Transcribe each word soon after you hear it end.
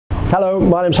Hello,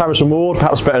 my name's Harrison Ward,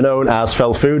 perhaps better known as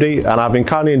Fell Foodie, and I've been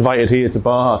kindly invited here to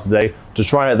Baha today to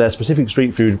try out their specific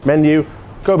street food menu,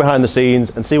 go behind the scenes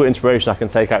and see what inspiration I can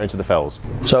take out into the Fells.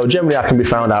 So generally I can be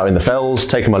found out in the Fells,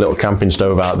 taking my little camping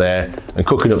stove out there and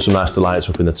cooking up some nice delights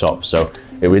up in the top. So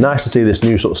it'd be nice to see this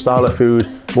new sort of style of food,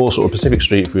 more sort of Pacific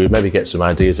street food, maybe get some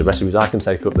ideas of recipes I can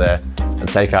take up there and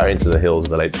take out into the hills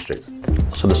of the Lake District.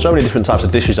 So there's so many different types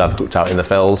of dishes I've cooked out in the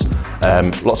Fells.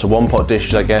 Lots of one-pot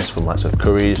dishes, I guess, from lots of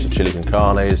curries to chili con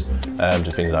carnes,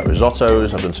 to things like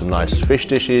risottos. I've done some nice fish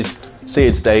dishes,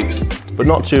 seared steaks, but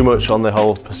not too much on the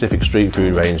whole Pacific street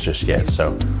food range just yet.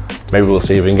 So maybe we'll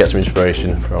see if we can get some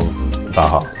inspiration from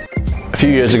Baha. A few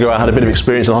years ago I had a bit of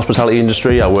experience in the hospitality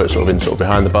industry. I worked sort of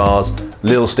behind the bars,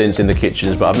 little stints in the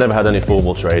kitchens, but I've never had any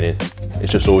formal training.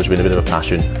 It's just always been a bit of a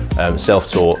passion,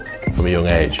 self-taught from a young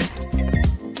age.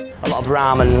 A lot of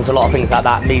ramens, a lot of things like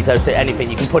that, miso, so anything,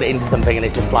 you can put it into something and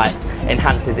it just like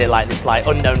enhances it, like this like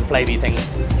unknown flavour. You think,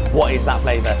 what is that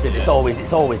flavour? It's always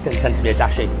tends to be a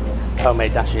dashi,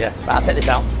 homemade dashi, yeah. But I'll take this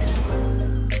out.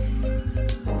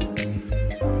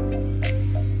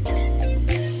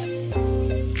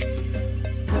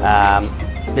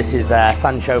 This is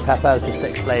Sancho pepper. I was just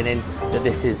explaining that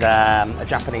this is a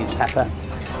Japanese pepper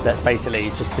that's basically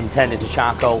it's just been turned into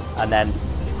charcoal, and then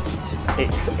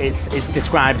it's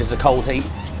described as a cold heat.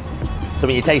 So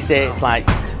when you taste it, it's like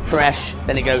fresh,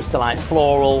 then it goes to like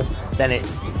floral, then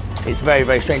it's very,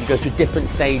 very strange. It goes through different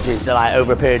stages like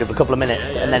over a period of a couple of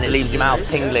minutes, and then it leaves your mouth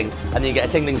tingling, and then you get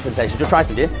a tingling sensation. Do you try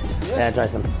some, do you? Yeah, try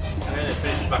some. And then it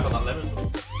finishes back on that lemon.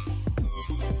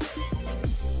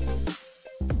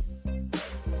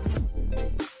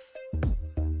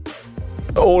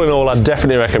 All in all, I'd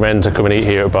definitely recommend to come and eat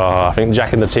here at Baha. I think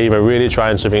Jack and the team are really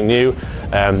trying something new.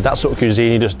 That sort of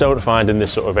cuisine you just don't find in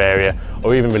this sort of area,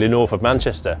 or even really north of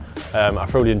Manchester.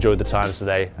 I've really enjoyed the time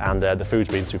today, and the food's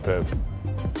been superb.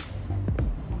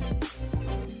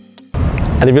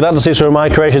 And if you'd like to see some of my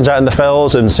creations out in the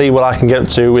Fells and see what I can get up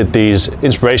to with these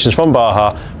inspirations from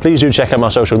Baha, please do check out my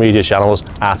social media channels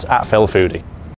at Fell Foodie.